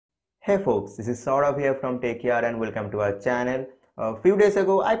Hey folks, this is Saurabh here from TechYard and welcome to our channel. A few days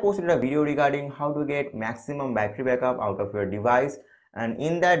ago, I posted a video regarding how to get maximum battery backup out of your device. And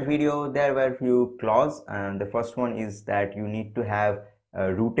in that video, there were few clauses. And the first one is that you need to have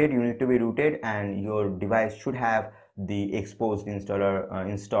you need to be rooted, and your device should have the exposed installer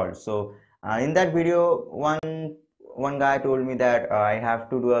installed. So in that video, one guy told me that I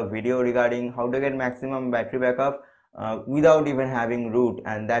have to do a video regarding how to get maximum battery backup without even having root,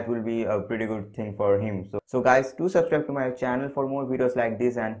 and that will be a pretty good thing for him. So guys, do subscribe to my channel for more videos like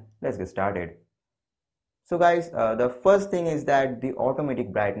this, and let's get started. So guys, the first thing is that the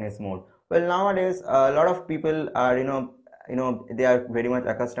automatic brightness mode. Well, nowadays a lot of people are they are very much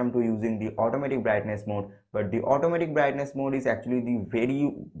accustomed to using the automatic brightness mode, but the automatic brightness mode is actually the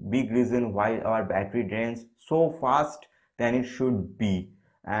very big reason why our battery drains so fast than it should be.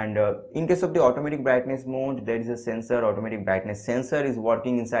 And in case of the automatic brightness mode, there is a sensor. Automatic brightness sensor is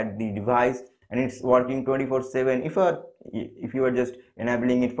working inside the device, and it's working 24/7. If you are just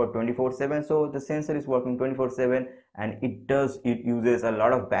enabling it for 24/7, so the sensor is working 24/7, and it uses a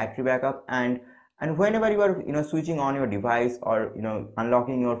lot of battery backup. And whenever you are switching on your device or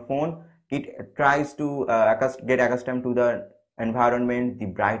unlocking your phone, it tries to get accustomed to the environment, the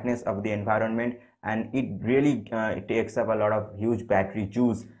brightness of the environment, and it really it takes up a lot of huge battery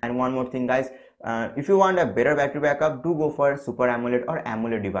juice. And one more thing guys, if you want a better battery backup, do go for Super AMOLED or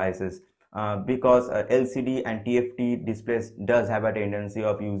AMOLED devices, because LCD and TFT displays does have a tendency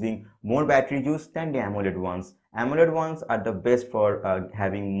of using more battery juice than the AMOLED ones. AMOLED ones are the best for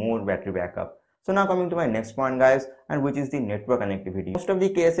having more battery backup. So now coming to my next point guys, and which is the network connectivity. Most of the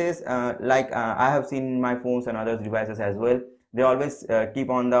cases, I have seen in my phones and others devices as well, they always keep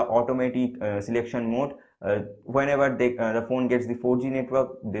on the automatic selection mode. Whenever the phone gets the 4G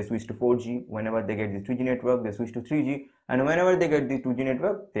network, they switch to 4G. Whenever they get the 3G network, they switch to 3G, and whenever they get the 2G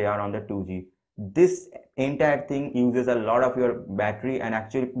network, they are on the 2G. This entire thing uses a lot of your battery, and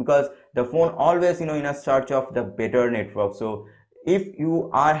actually because the phone always in a search of the better network. So if you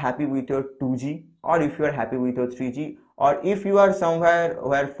are happy with your 2G, or if you are happy with your 3G, or if you are somewhere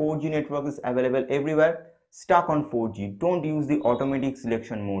where 4G network is available everywhere, stuck on 4G, don't use the automatic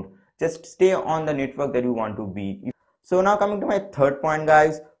selection mode. Just stay on the network that you want to be. So now coming to my third point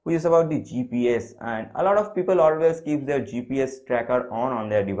guys, which is about the GPS. And a lot of people always keep their GPS tracker on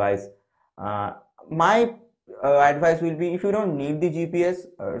their device. My advice will be, if you don't need the GPS,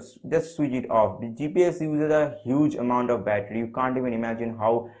 just switch it off. The GPS uses a huge amount of battery. You can't even imagine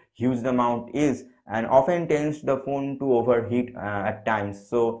how huge the amount is, and often tends the phone to overheat at times.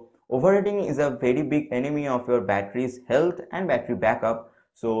 So overheating is a very big enemy of your battery's health and battery backup.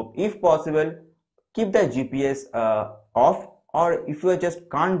 So if possible, keep the GPS off, or if you just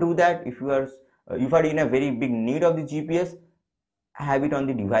can't do that, if you are in a very big need of the GPS, have it on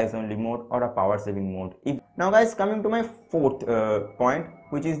the device only mode or a power saving mode. Now guys, coming to my fourth point,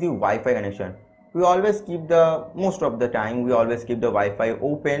 which is the Wi-Fi connection. We always keep most of the time we always keep the Wi-Fi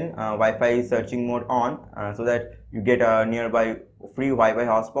open, Wi-Fi searching mode on, so that you get a nearby free Wi-Fi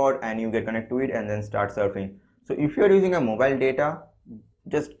hotspot and you get connected to it and then start surfing. So if you are using a mobile data,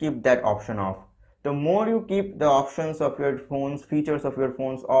 just keep that option off. The more you keep the options of your phones, features of your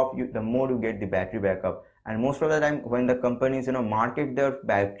phones off, the more you get the battery backup. And most of the time when the companies market their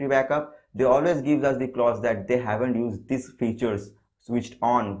battery backup, they always give us the clause that they haven't used these features switched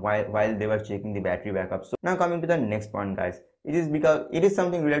on while they were checking the battery backup. So now coming to the next point guys, it is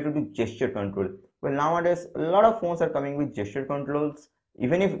something related to gesture control. Well, nowadays a lot of phones are coming with gesture controls.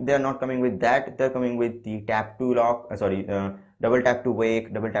 Even if they are not coming with that, they're coming with the tap to lock, double tap to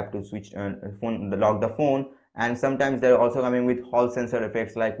wake, double tap to switch lock the phone. And sometimes they're also coming with hall sensor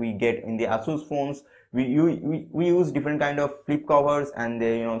effects, like we get in the Asus phones. We use different kind of flip covers, and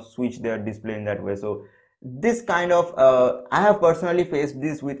they switch their display in that way. So this kind of I have personally faced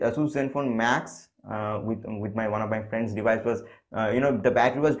this with Asus Zenfone Max. With one of my friend's device was the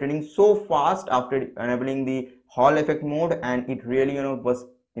battery was draining so fast after enabling the hall effect mode, and it really was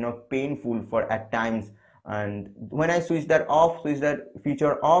painful for at times. And when I switched that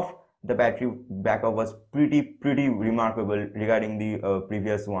feature off, the battery backup was pretty remarkable regarding the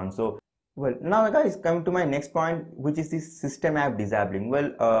previous one. So well, now guys, coming to my next point, which is the system app disabling.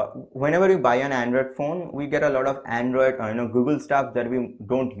 Well, whenever you buy an Android phone, we get a lot of Android Google stuff that we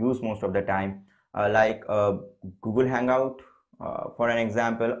don't use most of the time, like Google Hangout, for an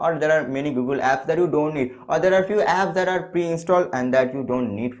example, or there are many Google apps that you don't need, or there are few apps that are pre-installed and that you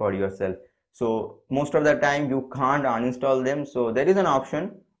don't need for yourself. So most of the time you can't uninstall them. So there is an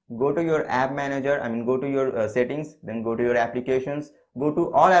option. Go to your app manager, go to your settings, then go to your applications, go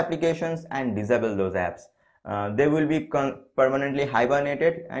to all applications and disable those apps. they will be permanently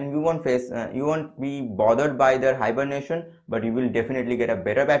hibernated, and you won't be bothered by their hibernation, but you will definitely get a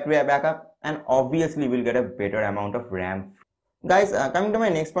better battery backup, and obviously will get a better amount of RAM. Guys, coming to my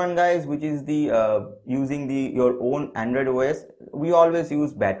next point, guys, which is the using the your own Android OS. We always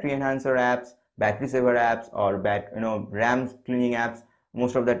use battery enhancer apps, battery saver apps, or RAM cleaning apps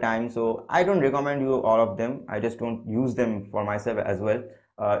most of the time. So I don't recommend you all of them. I just don't use them for myself as well.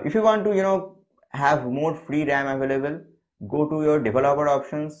 If you want to have more free RAM available, go to your developer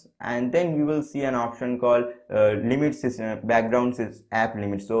options, and then you will see an option called limit system background app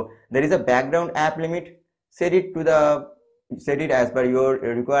limit. So there is a background app limit. Set it as per your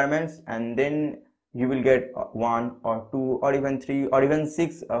requirements, and then you will get one or two or even three or even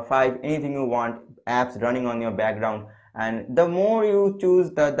six or five, anything you want, apps running on your background. And the more you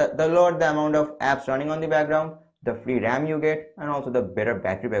choose, the lower the amount of apps running on the background, the free RAM you get, and also the better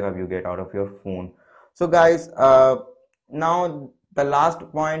battery backup you get out of your phone. So guys, now the last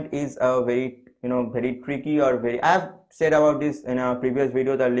point is a very tricky, or very, I have said about this in a previous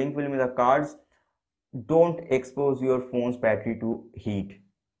video. The link will be in the cards. Don't expose your phone's battery to heat.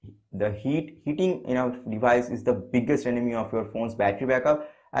 The heating in a device is the biggest enemy of your phone's battery backup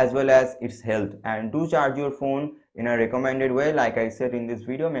as well as its health. And do charge your phone in a recommended way, like I said in this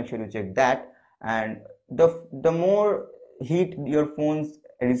video. Make sure you check that. And the more heat your phone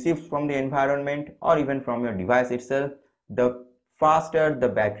receives from the environment or even from your device itself, the faster the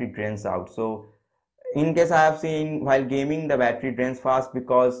battery drains out. So in case I have seen while gaming, the battery drains fast,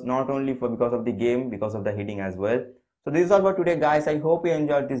 because not only because of the game, because of the heating as well. So this is all for today, guys. I hope you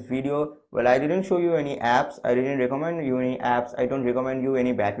enjoyed this video. Well, I didn't show you any apps, I didn't recommend you any apps, I don't recommend you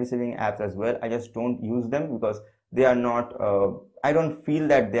any battery saving apps as well. I just don't use them because they are not I don't feel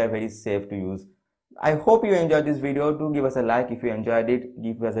that they are very safe to use. I hope you enjoyed this video. Do give us a like if you enjoyed it,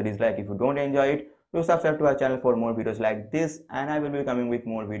 give us a dislike if you don't enjoy it. Do subscribe to our channel for more videos like this, and I will be coming with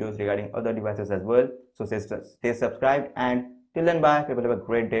more videos regarding other devices as well. So stay subscribed, and till then, bye. People have a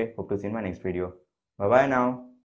great day. Hope to see you in my next video. Bye bye now.